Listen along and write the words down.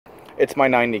It's my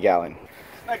 90-gallon.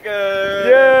 Snakehead!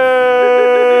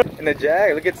 Yeah! And the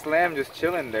Jag, look at Slam just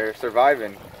chilling there,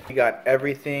 surviving. We got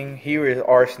everything. Here is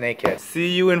our Snakehead. See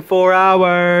you in 4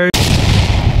 hours.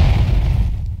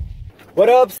 What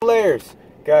up, Slayers?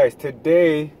 Guys,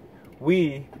 today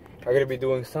we are going to be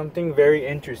doing something very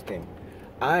interesting.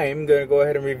 I'm going to go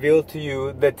ahead and reveal to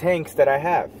you the tanks that I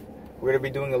have. We're going to be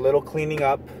doing a little cleaning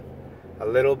up, a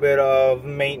little bit of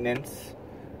maintenance,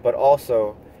 but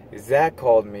also Zach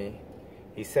called me.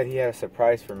 He said he had a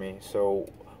surprise for me, so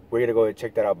we're going to go and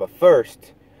check that out. But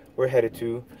first, we're headed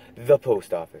to the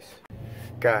post office.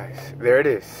 Guys, there it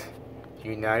is.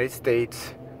 United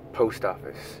States Post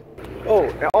Office. Oh,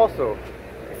 and also,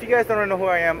 if you guys don't know who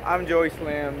I am, I'm Joey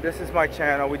Slam. This is my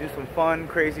channel. We do some fun,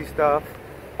 crazy stuff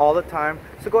all the time.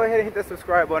 So go ahead and hit the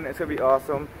subscribe button. It's going to be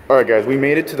awesome. Alright guys, we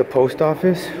made it to the post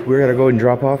office. We're going to go and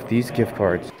drop off these gift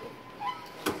cards.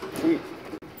 Sweet.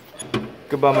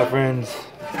 Goodbye, my friends.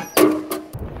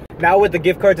 Now with the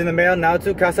gift cards in the mail, now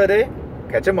to Casa de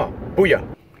Catch 'em up. Booyah.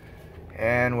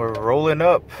 And we're rolling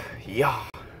up. Yeah.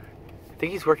 I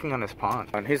think he's working on his pond.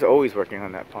 And he's always working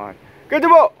on that pond. Good to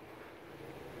go.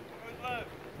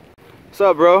 What's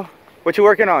up, bro? What you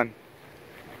working on?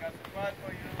 I got some spots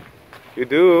for you. You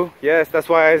do? Yes, that's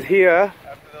why I was here.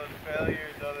 After those failures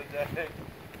the other day,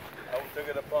 I took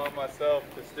it upon myself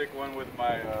to stick one with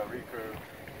my recurve.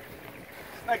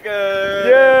 Snakehead!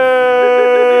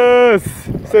 Yes!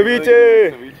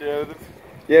 Ceviche! Ceviche.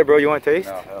 Yeah, bro, you want to taste?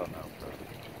 No, hell no, bro.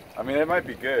 I mean, it might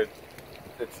be good.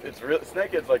 It's real.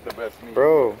 Snakehead's like the best meat.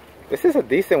 Bro, this is a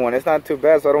decent one. It's not too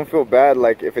bad, so I don't feel bad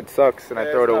like if it sucks and I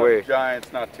throw it away. It's not giant,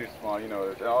 it's not too small, you know.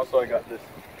 And also I got this.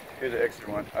 Here's an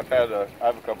extra one. I have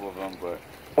a couple of them, but.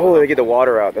 Oh, they get the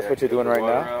water out. That's what you're doing right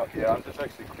now? Out. Yeah, I'm just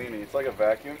actually cleaning. It's like a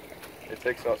vacuum. It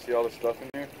takes out, see all the stuff in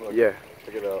here? Look, yeah.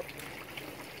 Check it out.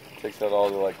 It takes out all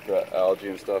the algae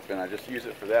and stuff, and I just use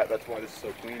it for that. That's why this is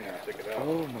so clean now. Check it out.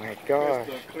 Oh my gosh.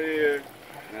 Crystal clear. And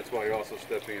that's why you're also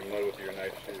stepping in mud with your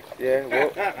knife too. Yeah,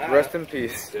 well, rest in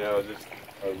peace. Yeah, I was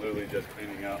literally just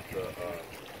cleaning out the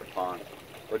pond.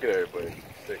 Look at everybody.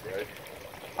 Sick, right?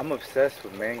 I'm obsessed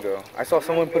with mango. I saw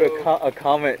someone put a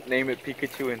comment, name it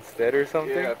Pikachu instead or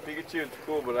something. Yeah, Pikachu is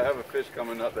cool, but I have a fish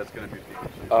coming up that's going to be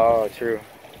Pikachu. Oh, true.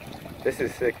 This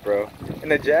is sick, bro.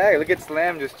 And the Jag, look at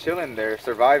Slam just chilling there,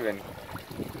 surviving.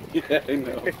 Yeah, I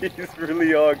know. He's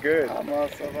really all good. I'm a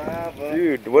survivor.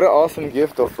 Dude, what an awesome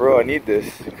gift though, bro. I need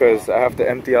this because I have to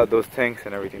empty out those tanks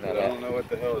and everything. I don't know what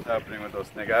the hell is happening with those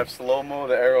snakes. I have slow-mo,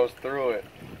 the arrows through it.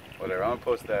 Whatever, I'm going to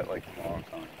post that like tomorrow.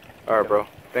 Alright, bro.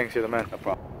 Thanks, you're the man. No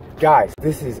problem. Guys,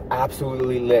 this is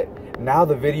absolutely lit. Now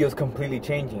the video is completely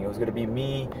changing. It was going to be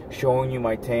me showing you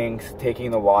my tanks, taking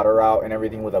the water out and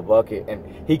everything with a bucket. And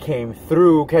he came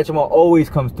through. Catch 'em All always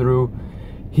comes through.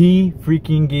 He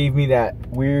freaking gave me that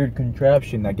weird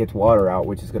contraption that gets water out,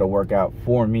 which is going to work out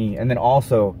for me. And then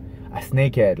also a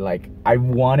snakehead. Like, I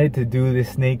wanted to do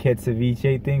this snakehead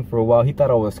ceviche thing for a while. He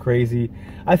thought I was crazy.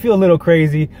 I feel a little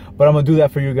crazy, but I'm going to do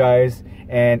that for you guys.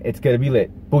 And it's going to be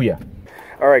lit. Booyah.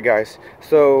 Alright guys,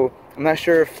 so I'm not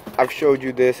sure if I've showed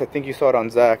you this. I think you saw it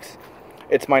on Zach's.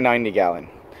 It's my 90-gallon.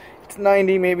 It's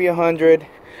 90, maybe 100,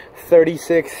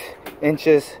 36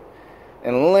 inches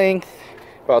in length,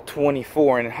 about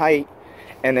 24 in height,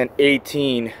 and then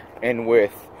 18 in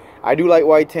width. I do like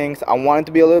white tanks. I want it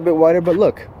to be a little bit wider, but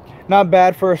look, not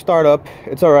bad for a startup.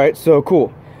 It's alright, so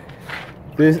cool.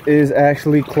 This is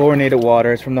actually chlorinated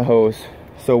water. It's from the hose,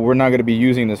 so we're not going to be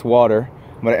using this water.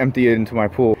 I'm going to empty it into my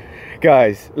pool.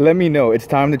 Guys, let me know. It's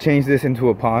time to change this into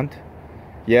a pond.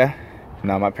 Yeah?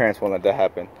 No, my parents won't let that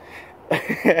happen.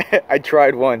 I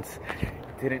tried once.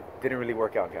 Didn't really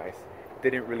work out, guys.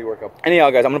 Didn't really work out. Anyhow,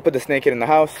 guys, I'm gonna put the snakehead in the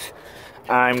house.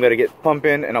 I'm gonna get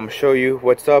pumping and I'm gonna show you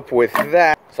what's up with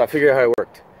that. So I figured out how it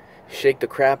worked. Shake the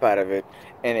crap out of it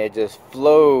and it just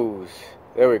flows.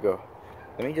 There we go.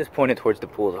 Let me just point it towards the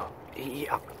pool though.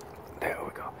 Yeah. There we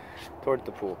go. Towards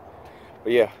the pool.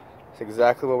 But yeah, it's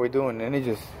exactly what we're doing. And it's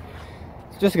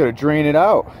just gonna drain it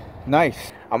out.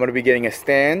 Nice. I'm gonna be getting a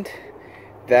stand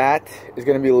that is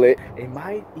gonna be lit. It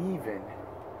might even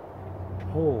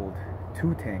hold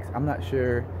 2 tanks. I'm not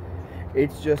sure.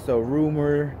 It's just a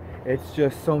rumor. It's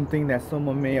just something that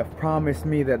someone may have promised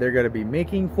me that they're gonna be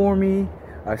making for me.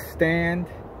 A stand.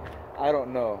 I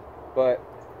don't know, but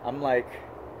I'm like,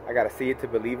 I gotta see it to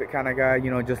believe it kind of guy, you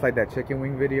know, just like that chicken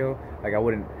wing video. Like, I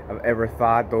wouldn't have ever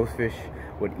thought those fish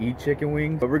would eat chicken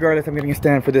wings. But regardless, I'm getting a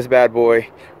stand for this bad boy,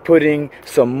 putting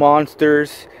some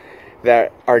monsters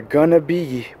that are gonna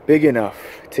be big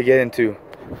enough to get into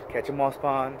Catch 'em All's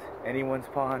pond, anyone's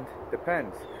pond,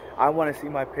 depends. I want to see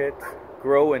my pets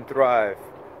grow and thrive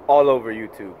all over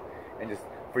YouTube and just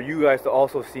for you guys to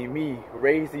also see me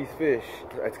raise these fish.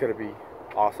 It's gonna be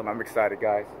awesome. I'm excited,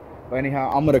 guys. But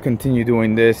anyhow, I'm gonna continue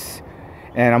doing this,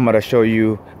 and I'm gonna show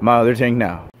you my other tank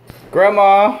now.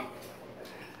 Grandma!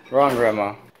 Wrong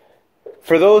grandma.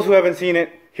 For those who haven't seen it,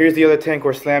 here's the other tank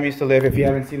where Slam used to live. If you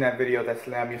haven't seen that video, that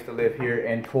Slam used to live here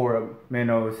in Tora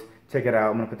Minnows. Check it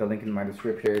out. I'm gonna put the link in my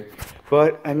description.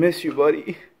 But I miss you,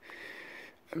 buddy.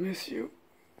 I miss you.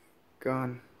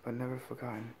 Gone, but never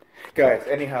forgotten. Guys,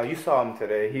 anyhow, you saw him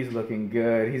today. He's looking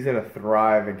good. He's gonna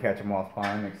thrive and catch them off pond.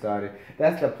 I'm excited.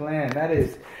 That's the plan. That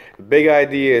is the big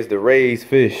idea, is to raise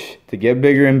fish to get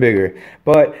bigger and bigger.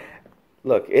 But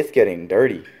look, it's getting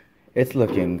dirty. It's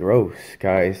looking gross,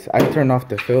 guys. I turned off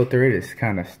the filter. It is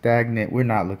kind of stagnant. We're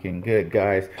not looking good,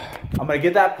 guys. I'm gonna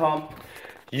get that pump,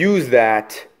 use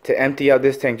that to empty out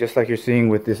this tank, just like you're seeing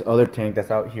with this other tank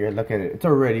that's out here. Look at it. It's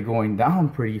already going down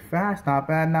pretty fast. Not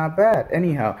bad, not bad.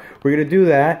 Anyhow, we're gonna do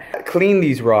that, clean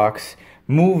these rocks,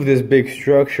 move this big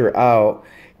structure out,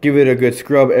 give it a good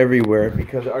scrub everywhere,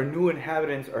 because our new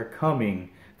inhabitants are coming.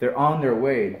 They're on their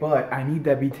way, but I need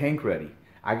that be tank ready.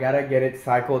 I gotta get it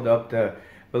cycled up to,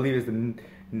 I believe it's the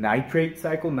nitrate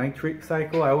cycle.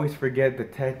 I always forget the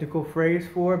technical phrase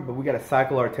for it, but we gotta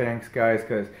cycle our tanks, guys,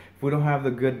 because if we don't have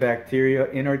the good bacteria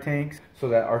in our tanks so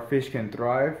that our fish can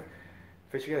thrive,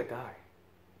 fish are gonna die.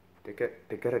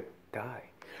 They gotta die.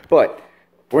 But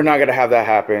we're not gonna have that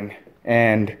happen,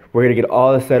 and we're gonna get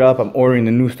all this set up. I'm ordering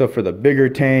the new stuff for the bigger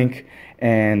tank,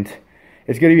 and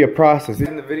it's gonna be a process.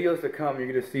 In the videos to come, you're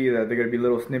gonna see that they're gonna be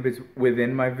little snippets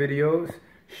within my videos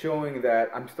showing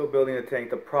that I'm still building the tank,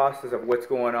 the process of what's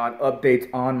going on, updates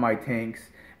on my tanks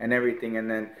and everything, and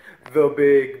then the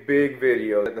big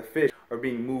video that the fish are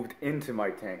being moved into my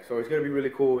tank. So it's gonna be really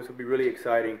cool. It's gonna be really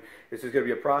exciting. This is gonna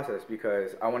be a process,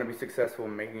 because I want to be successful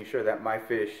in making sure that my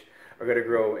fish are gonna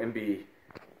grow and be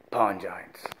pond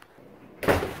giants.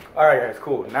 All right, guys,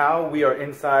 cool. Now we are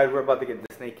inside. We're about to get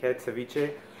the Snakehead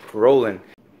CEVICHE rolling.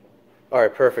 All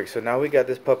right, perfect. So now we got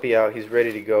this puppy out. He's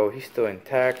ready to go. He's still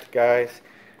intact, guys.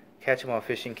 Catch 'em All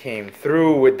Fishing came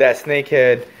through with that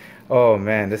snakehead. Oh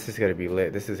man, this is gonna be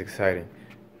lit. This is exciting.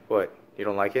 What? You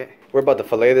don't like it? We're about to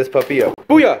fillet this puppy up.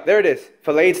 Booyah! There it is.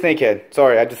 Filleted snakehead.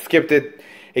 Sorry, I just skipped it.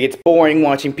 It gets boring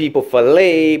watching people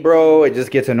fillet, bro. It just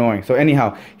gets annoying. So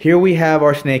anyhow, here we have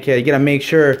our snakehead. You gotta make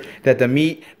sure that the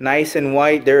meat nice and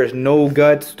white. There is no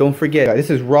guts. Don't forget,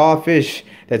 this is raw fish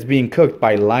that's being cooked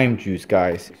by lime juice,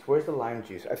 guys. Where's the lime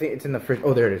juice? I think it's in the fridge.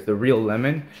 Oh, there it is. The real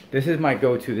lemon. This is my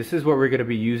go-to. This is what we're gonna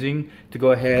be using to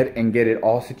go ahead and get it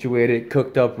all situated,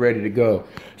 cooked up, ready to go.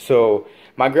 So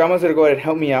my grandma's gonna go ahead and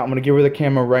help me out. I'm gonna give her the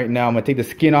camera right now. I'm gonna take the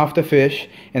skin off the fish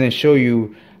and then show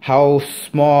you how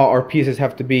small our pieces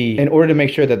have to be in order to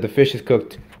make sure that the fish is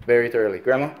cooked very thoroughly.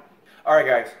 Grandma? All right,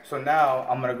 guys. So now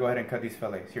I'm gonna go ahead and cut these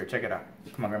fillets. Here, check it out.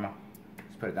 Come on, Grandma.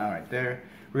 Let's put it down right there.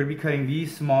 We're gonna be cutting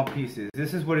these small pieces.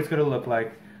 This is what it's gonna look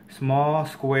like. Small,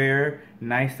 square,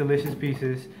 nice, delicious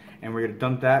pieces. And we're gonna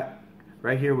dump that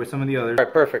right here with some of the others. All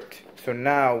right, perfect. So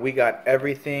now we got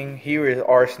everything. Here is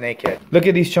our snakehead. Look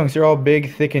at these chunks. They're all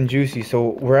big, thick, and juicy.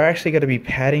 So we're actually gonna be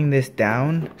patting this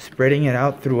down, spreading it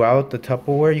out throughout the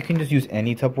Tupperware. You can just use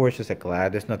any Tupperware. It's just a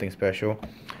Glad. There's nothing special.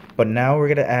 But now we're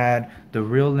gonna add the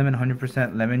real lemon,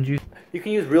 100% lemon juice. You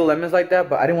can use real lemons like that,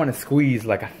 but I didn't want to squeeze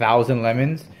like 1,000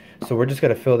 lemons. So we're just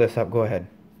gonna fill this up. Go ahead.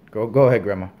 Go ahead,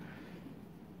 Grandma.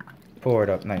 Pour it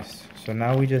up. Nice. So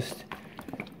now we just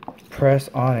press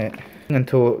on it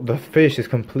until the fish is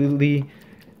completely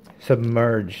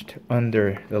submerged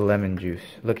under the lemon juice.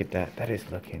 Look at that. That is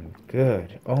looking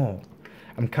good. Oh,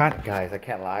 guys, I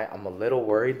can't lie. I'm a little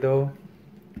worried though.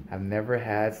 I've never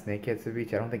had snakehead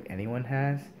ceviche. I don't think anyone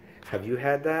has. Have you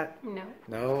had that? No.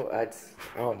 No? That's,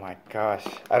 oh my gosh.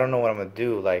 I don't know what I'm gonna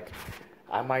do. Like,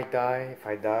 I might die. If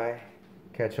I die,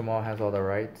 Catch 'em All has all the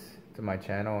rights to my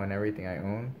channel and everything I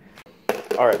own.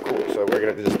 All right, cool. So we're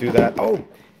gonna just do that. Oh,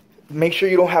 make sure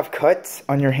you don't have cuts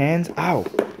on your hands. Ow.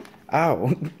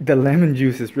 Ow. The lemon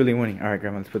juice is really winning. All right,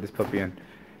 Grandma, let's put this puppy in.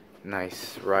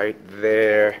 Nice. Right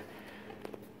there.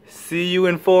 See you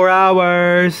in 4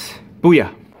 hours.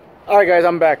 Booyah. All right, guys,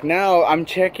 I'm back. Now I'm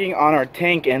checking on our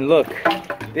tank, and look,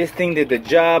 this thing did the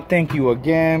job. Thank you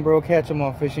again, bro. Catch 'em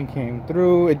All Fishing came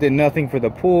through. It did nothing for the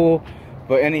pool.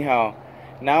 But anyhow,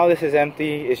 now this is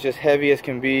empty. It's just heavy as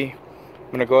can be.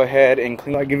 I'm gonna go ahead and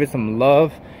clean it, give it some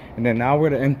love, and then now we're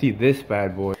gonna empty this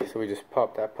bad boy. So we just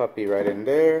pop that puppy right in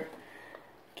there,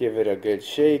 give it a good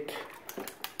shake.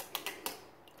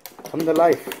 Come to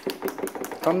life.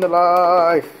 Come to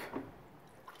life.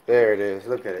 There it is.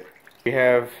 Look at it. We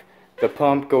have the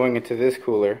pump going into this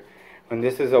cooler. When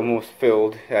this is almost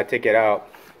filled, I take it out.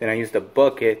 Then I use the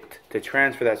bucket to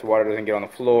transfer that so water doesn't get on the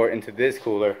floor into this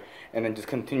cooler. and then just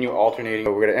continue alternating.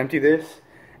 So we're gonna empty this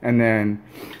and then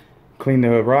clean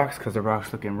the rocks because the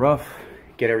rocks looking rough.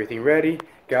 Get everything ready.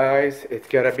 Guys, it's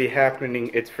gotta be happening.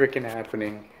 It's freaking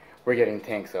happening. We're getting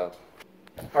tanks up.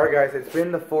 Alright guys, it's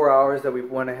been the 4 hours that we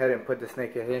went ahead and put the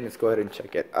Snakehead in. Let's go ahead and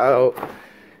check it out.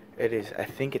 It is, I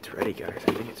think it's ready guys.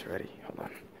 I think it's ready. Hold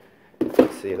on.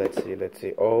 Let's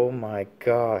see. Oh my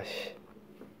gosh.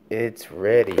 It's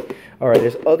ready. Alright,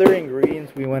 there's other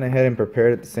ingredients we went ahead and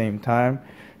prepared at the same time.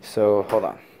 So hold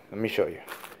on. Let me show you.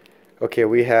 Okay,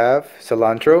 we have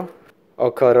cilantro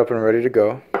all cut up and ready to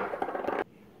go.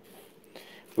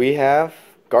 We have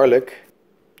garlic.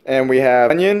 And we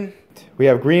have onion. We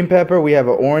have green pepper, we have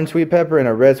an orange sweet pepper, and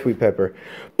a red sweet pepper.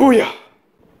 Booyah!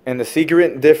 And the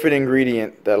secret different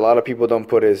ingredient that a lot of people don't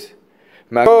put is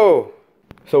mango.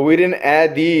 So we didn't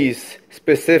add these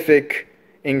specific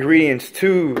ingredients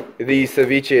to the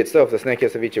ceviche itself, the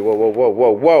Snakehead ceviche.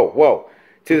 Whoa.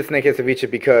 To the Snakehead ceviche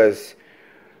because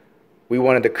we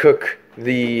wanted to cook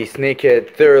the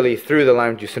snakehead thoroughly through the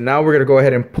lime juice. So now we're going to go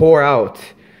ahead and pour out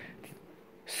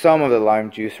some of the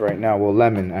lime juice right now. Well,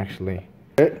 lemon actually.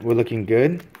 We're looking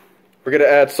good. We're gonna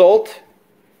add salt.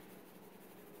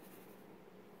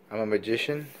 I'm a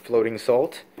magician, floating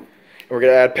salt. And we're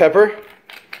gonna add pepper.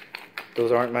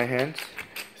 Those aren't my hands.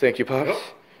 Thank you, Pops. Nope.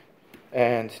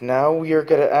 And now we are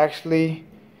gonna actually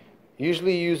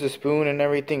usually use a spoon and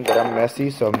everything, but I'm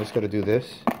messy, so I'm just gonna do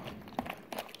this.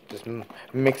 Just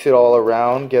mix it all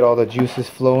around, get all the juices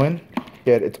flowing.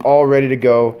 It's all ready to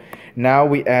go. Now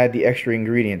we add the extra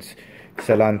ingredients.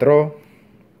 Cilantro.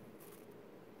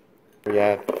 We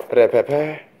add red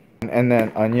pepper, and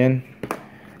then onion,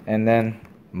 and then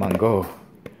mango.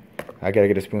 I gotta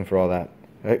get a spoon for all that.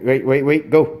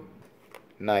 Wait, go.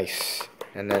 Nice.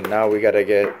 And then now we gotta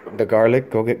get the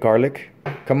garlic. Go get garlic.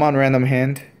 Come on, random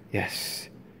hand. Yes.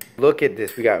 Look at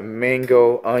this. We got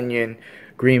mango, onion,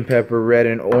 green pepper, red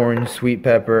and orange, sweet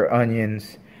pepper,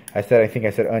 onions. I think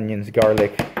I said onions,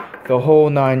 garlic. The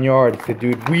whole 9 yards.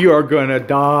 Dude, we are gonna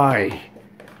die.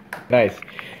 Nice.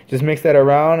 Just mix that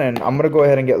around, and I'm gonna go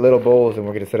ahead and get little bowls, and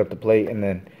we're gonna set up the plate, and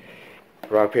then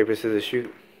rock, paper, scissors,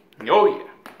 shoot. Oh yeah.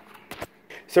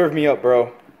 Serve me up,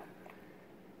 bro.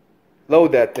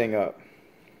 Load that thing up.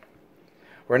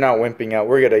 We're not wimping out.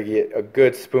 We're gonna get a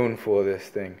good spoonful of this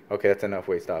thing. Okay, that's enough.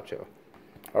 Wait, stop, Joe.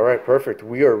 All right, perfect.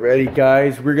 We are ready,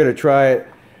 guys. We're gonna try it.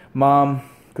 Mom,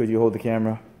 could you hold the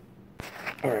camera?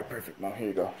 All right, perfect, Mom. Here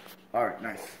you go. All right,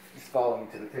 nice. Just follow me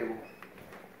to the table.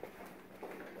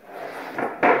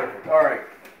 Alright,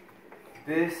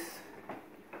 this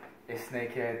is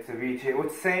Snakehead ceviche.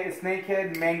 What's saying?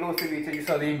 Snakehead mango ceviche. You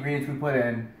saw the ingredients we put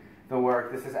in, the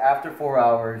work. This is after 4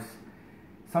 hours.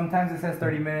 Sometimes it says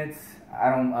 30 minutes. I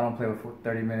don't play with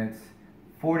 30 minutes.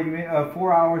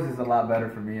 4 hours is a lot better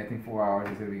for me. I think 4 hours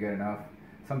is gonna be good enough.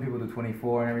 Some people do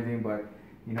 24 and everything, but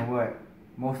you know what?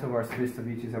 Most of our fish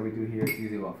ceviches that we do here, it's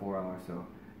usually about 4 hours. So,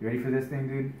 you ready for this thing,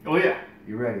 dude? Oh yeah.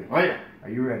 You ready? Oh yeah. Are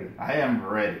you ready? I am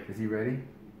ready. Is he ready?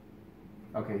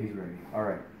 Okay, he's ready.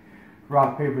 Alright.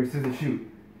 Rock, paper, scissors, shoot.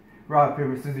 Rock,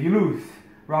 paper, scissors, you lose.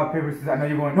 Rock, paper, scissors. I know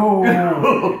you're going, no!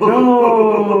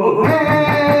 No!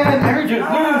 Man!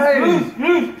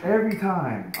 Lose! Every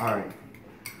time. Alright.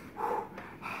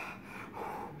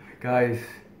 Guys,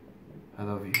 I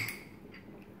love you.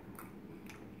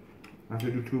 I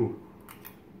should do too.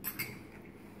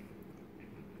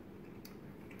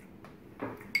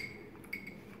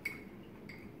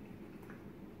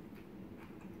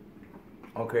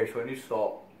 Okay, so I need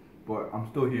salt, but I'm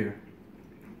still here.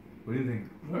 What do you think?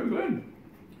 Very good.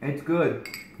 It's good.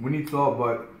 We need salt,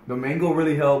 but the mango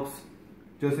really helps,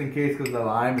 just in case, because the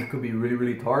lime, it could be really,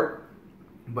 really tart,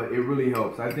 but it really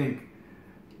helps. I think,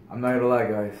 I'm not gonna lie,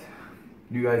 guys,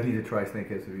 you guys need to try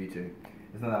Snakehead ceviche.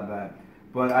 It's not that bad.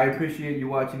 But I appreciate you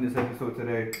watching this episode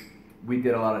today. We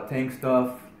did a lot of tank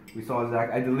stuff. We saw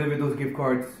Zach. I delivered those gift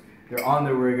cards. They're on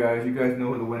their way, guys. You guys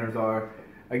know who the winners are.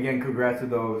 Again, congrats to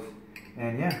those.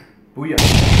 And yeah, booyah.